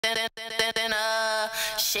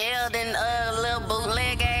Sheldon, little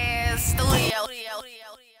bootleg ass studio.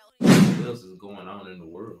 What else is going on in the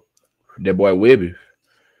world? That boy Webbie.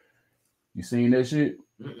 You seen that shit?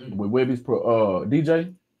 Mm-mm. With Webbie's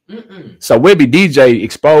DJ? Mm-mm. So Webbie DJ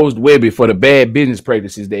exposed Webbie for the bad business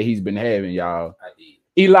practices that he's been having, y'all. I did.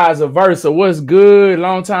 Eliza Versa, what's good?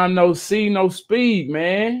 Long time no see, no speak,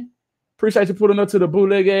 man. Appreciate you putting up to the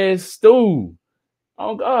bootleg ass stew.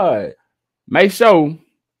 Oh God. Make sure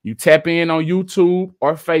you tap in on YouTube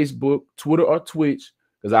or Facebook, Twitter or Twitch,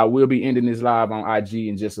 because I will be ending this live on IG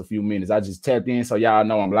in just a few minutes. I just tapped in so y'all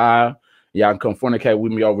know I'm live. Y'all can come fornicate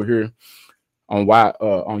with me over here on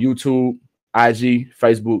YouTube, IG,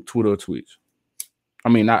 Facebook, Twitter, or Twitch. I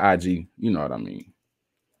mean, not IG. You know what I mean.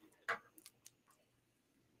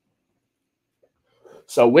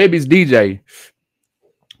 So Webbie's DJ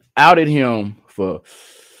outed him for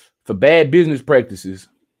bad business practices.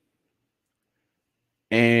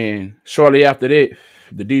 And shortly after that,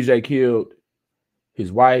 the DJ killed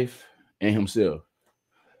his wife and himself.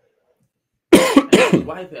 What does his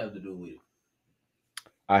wife have to do with it?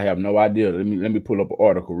 I have no idea. Let me pull up an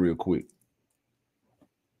article real quick.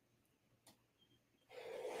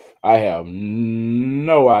 I have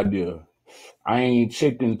no idea. I ain't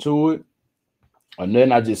checked into it or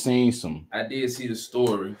nothing. I just seen some. I did see the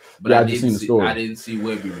story, but Yeah, I didn't see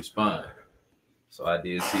Webbie respond. So I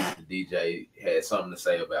did see that the DJ had something to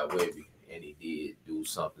say about Webbie, and he did do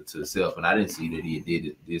something to himself, and I didn't see that he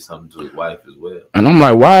did something to his wife as well. And I'm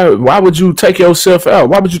like, why would you take yourself out?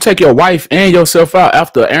 Why would you take your wife and yourself out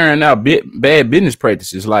after airing out bad business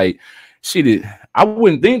practices? Like, I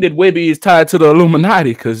wouldn't think that Webbie is tied to the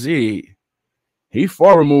Illuminati because he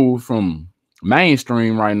far removed from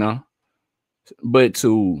mainstream right now. But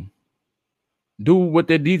to do what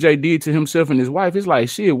that DJ did to himself and his wife, it's like,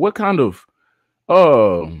 shit, what kind of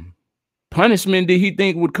punishment did he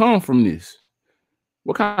think would come from this?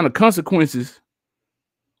 What kind of consequences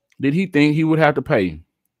did he think he would have to pay?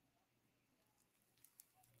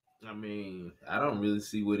 I mean, I don't really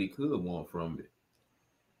see what he could want from it.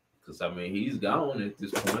 Because, I mean, he's gone at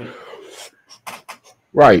this point.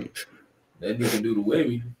 Right. That he can do to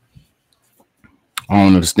Webbie. I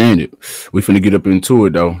don't understand it. We finna get up into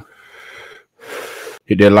it, though.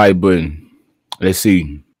 Hit that like button. Let's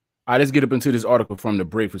see. All right, let's get up into this article from the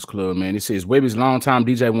Breakfast Club, man. It says Webbie's longtime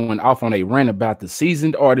DJ went off on a rant about the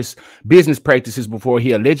seasoned artist's business practices before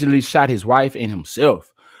he allegedly shot his wife and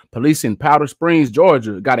himself. Police in Powder Springs,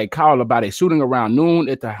 Georgia, got a call about a shooting around noon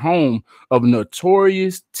at the home of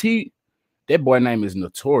Notorious T. That boy name is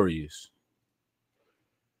Notorious.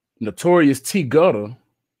 Notorious T. Gutter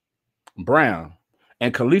Brown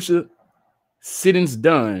and Kalisha Siddons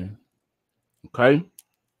Dunn. Okay.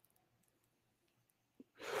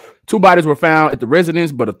 2 bodies were found at the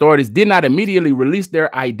residence, but authorities did not immediately release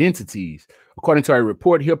their identities. According to a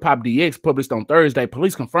report Hip Hop DX published on Thursday,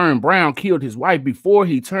 police confirmed Brown killed his wife before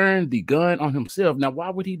he turned the gun on himself. Now, why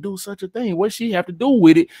would he do such a thing? What she have to do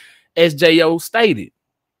with it, as J.O. stated?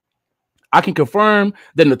 I can confirm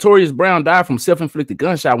that Notorious Brown died from self-inflicted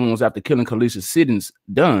gunshot wounds after killing Kalisha Siddons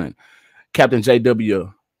Dunn. Captain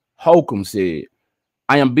J.W. Holcomb said,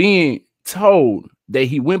 I am being told that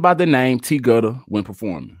he went by the name T. Gutter when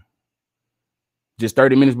performing. Just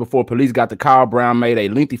 30 minutes before police got the call, Brown made a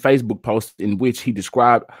lengthy Facebook post in which he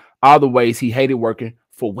described all the ways he hated working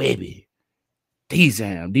for Webbie.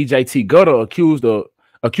 Damn, DJ T. Gutter accused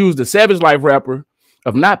the Savage Life rapper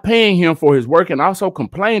of not paying him for his work and also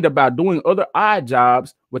complained about doing other odd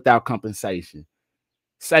jobs without compensation.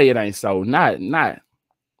 Say it ain't so. Not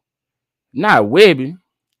Webbie.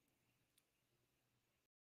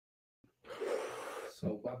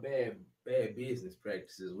 So by bad business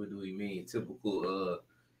practices, what do we mean? Typical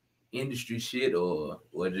industry shit or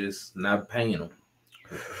just not paying them?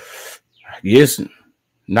 Yes,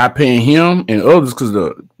 not paying him and others, because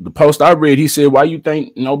the post I read, he said, why you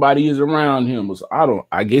think nobody is around him? So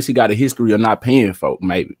I guess he got a history of not paying folk,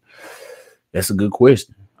 maybe. That's a good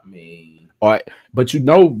question. I mean, all right, but you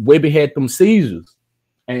know, Webbie had them seizures,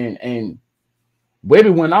 and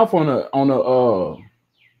Webbie went off on a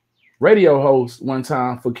radio host one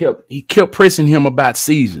time he kept pressing him about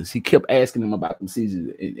seizures. He kept asking him about them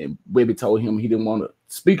seizures, and Webbie told him he didn't want to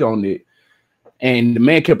speak on it. And the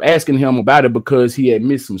man kept asking him about it because he had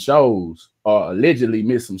missed some shows or allegedly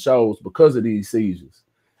missed some shows because of these seizures.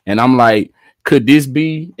 And I'm like, could this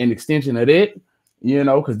be an extension of that? You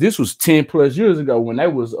know, because this was 10 plus years ago when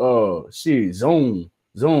that was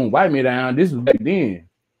Zoom wipe me down. This was back then.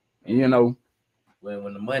 And you know,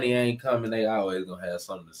 when the money ain't coming, they always gonna have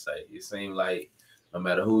something to say. It seems like no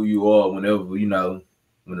matter who you are, whenever, you know,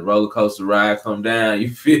 when the roller coaster ride come down,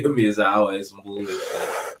 you feel me, it's always some bullshit.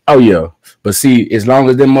 Oh yeah, but see, as long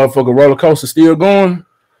as that motherfucker roller coaster still going,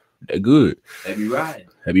 they good. They be riding.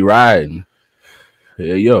 They be riding.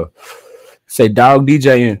 Yeah, yeah. Say dog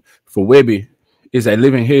DJing for Webbie is a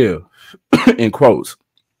living hell. In quotes.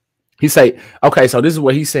 He say, okay, so this is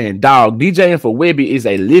what he's saying. Dog DJing for Webbie is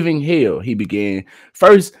a living hell. He began.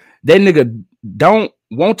 First, that nigga don't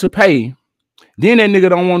want to pay. Then that nigga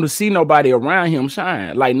don't want to see nobody around him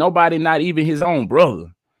shine. Like nobody, not even his own brother.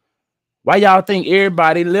 Why y'all think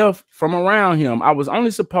everybody left from around him? I was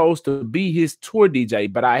only supposed to be his tour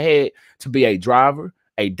DJ, but I had to be a driver,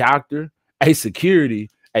 a doctor, a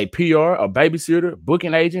security, a PR, a babysitter,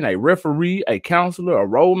 booking agent, a referee, a counselor, a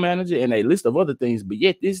role manager, and a list of other things. But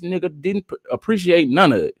yet this nigga didn't appreciate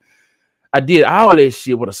none of it. I did all that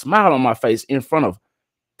shit with a smile on my face in front of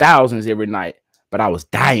thousands every night, but I was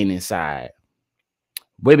dying inside.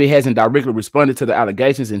 Webbie hasn't directly responded to the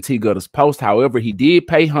allegations in T Gutter's post. However, he did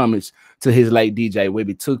pay homage to his late DJ.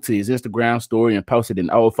 Webbie took to his Instagram story and posted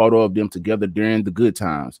an old photo of them together during the good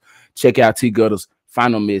times. Check out T Gutter's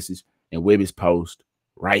final message in Webbie's post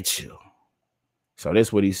right here. So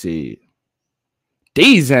that's what he said.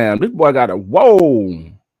 D-Zam, this boy got a whoa.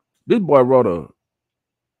 This boy wrote a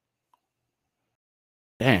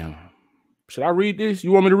damn. Should I read this?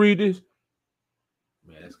 You want me to read this?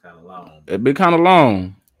 Man, it's kind of long. It's been kind of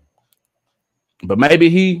long. But maybe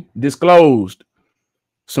he disclosed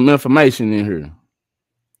some information in here.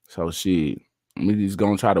 So shit. We just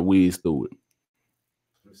gonna try to whiz through it.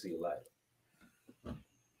 Let me see light.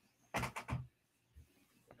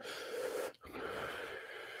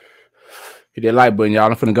 Hit that like button,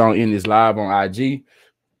 y'all. I'm finna go end this live on IG.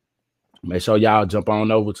 Make sure y'all jump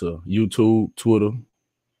on over to YouTube, Twitter,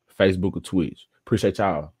 Facebook, or Twitch. Appreciate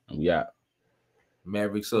y'all. And we out.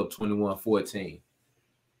 Mavericks up 21-14.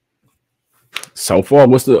 So far,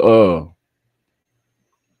 what's 3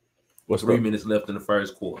 minutes left in the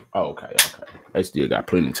first quarter. Oh, okay. They still got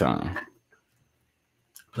plenty of time.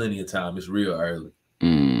 Plenty of time. It's real early.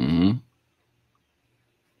 Mm-hmm.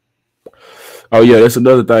 Oh yeah, that's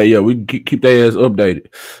another thing. Yeah, we can keep their ass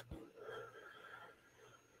updated.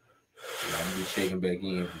 I'm just checking back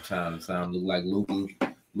in from time to time. Look like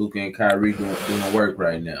Luka and Kyrie doing work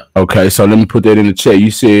right now. Okay, so let me put that in the chat.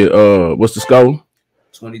 You said what's the score?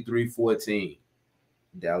 23-14.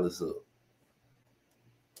 Dallas up.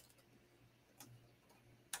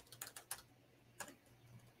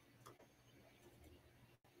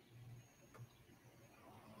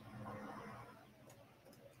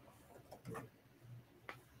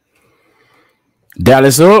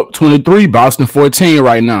 Dallas up 23, Boston 14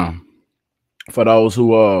 right now. For those who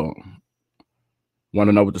want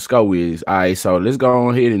to know what the score is. All right, so let's go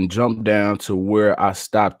ahead and jump down to where I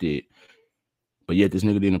stopped it. But yet this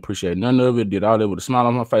nigga didn't appreciate none of it. Did all that with a smile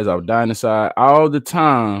on my face. I was dying inside. All the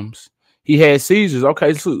times he had seizures.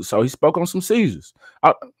 Okay, so he spoke on some seizures.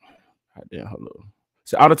 So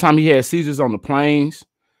all the time he had seizures on the planes,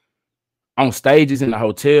 on stages, in the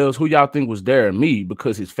hotels. Who y'all think was there? Me,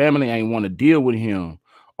 because his family ain't want to deal with him,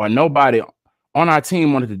 or nobody on our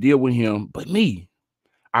team wanted to deal with him but me.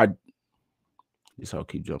 This all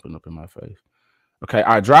keep jumping up in my face. Okay,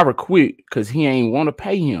 our driver quit because he ain't want to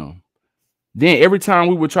pay him. Then every time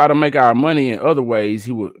we would try to make our money in other ways,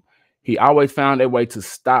 he always found a way to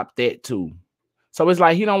stop that too. So it's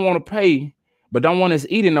like he don't want to pay, but don't want us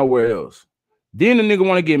eating nowhere else. Then the nigga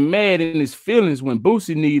want to get mad in his feelings when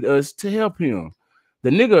Boosie need us to help him. The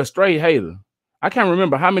nigga a straight hater. I can't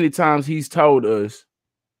remember how many times he's told us,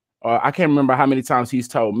 or I can't remember how many times he's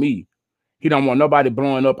told me he don't want nobody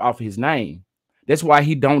blowing up off his name. That's why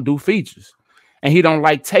he don't do features. And he don't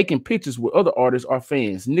like taking pictures with other artists or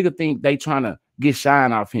fans. Nigga think they trying to get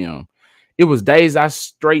shine off him. It was days I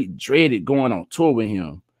straight dreaded going on tour with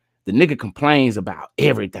him. The nigga complains about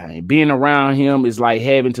everything. Being around him is like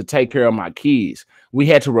having to take care of my kids. We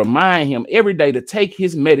had to remind him every day to take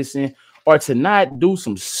his medicine or to not do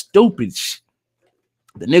some stupid shit.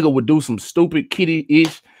 The nigga would do some stupid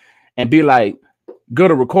kitty-ish and be like,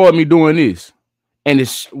 gotta record me doing this. And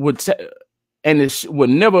it would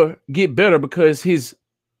never get better because his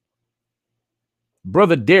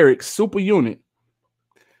brother Derek, super unit,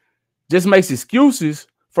 just makes excuses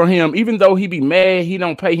for him, even though he be mad he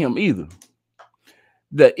don't pay him either.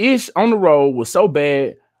 The ish on the road was so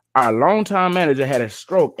bad, our longtime manager had a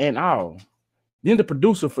stroke and all. Then the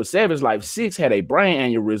producer for Savage Life 6 had a brain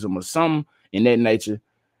aneurysm or something in that nature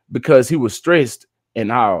because he was stressed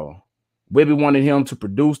and all. Webbie wanted him to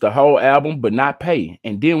produce the whole album but not pay,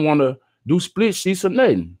 and didn't want to do split sheets or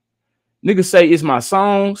nothing. Niggas say it's my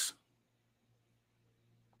songs.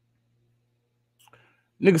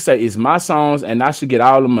 Niggas say it's my songs and I should get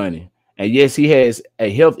all the money. And yes, he has a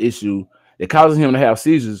health issue that causes him to have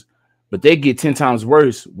seizures, but they get 10 times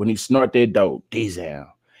worse when he snort that dope. Damn.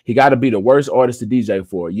 He got to be the worst artist to DJ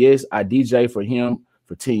for. Yes, I DJ for him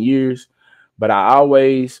for 10 years, but I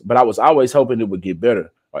was always hoping it would get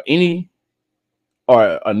better.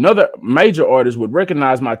 Or another major artist would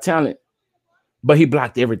recognize my talent, but he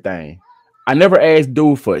blocked everything. I never asked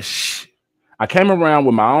dude for shh. I came around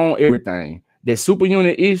with my own everything. That super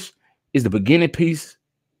unit ish is the beginning piece,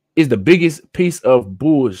 is the biggest piece of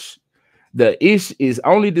bullshit. The ish is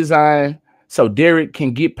only designed so Derek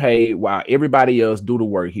can get paid while everybody else do the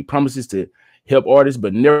work. He promises to help artists,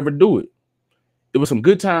 but never do it. It was some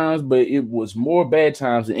good times, but it was more bad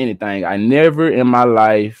times than anything. I never in my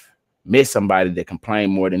life met somebody that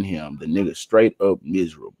complained more than him. The nigga straight up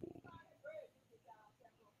miserable.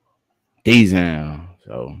 Damn.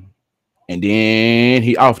 So, and then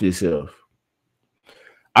he offed himself.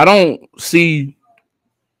 I don't see,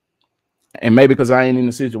 and maybe because I ain't in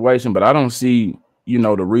the situation, but I don't see, you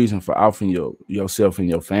know, the reason for offing yourself and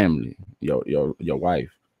your family, your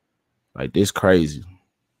wife. Like, this crazy.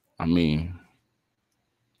 I mean,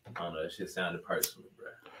 I don't know, that shit sounded personal, bro.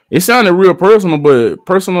 It sounded real personal, but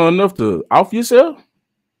personal enough to off yourself?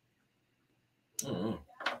 Mm-hmm.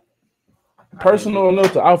 Personal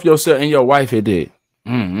enough to off yourself and your wife at that.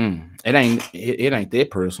 It ain't that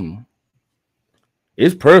personal.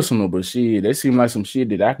 It's personal, but shit, that seems like some shit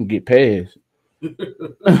that I can get past.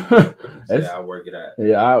 I'll work it out.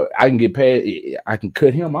 Yeah, I can get past. I can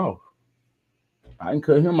cut him off. I can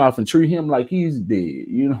cut him off and treat him like he's dead.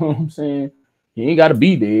 You know what I'm saying? He ain't got to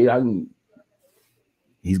be dead.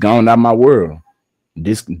 He's gone out of my world.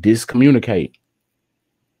 Discommunicate.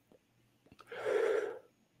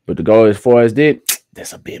 But to go as far as that,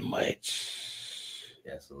 that's a bit much.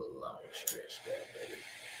 That's a little long stretch, that baby.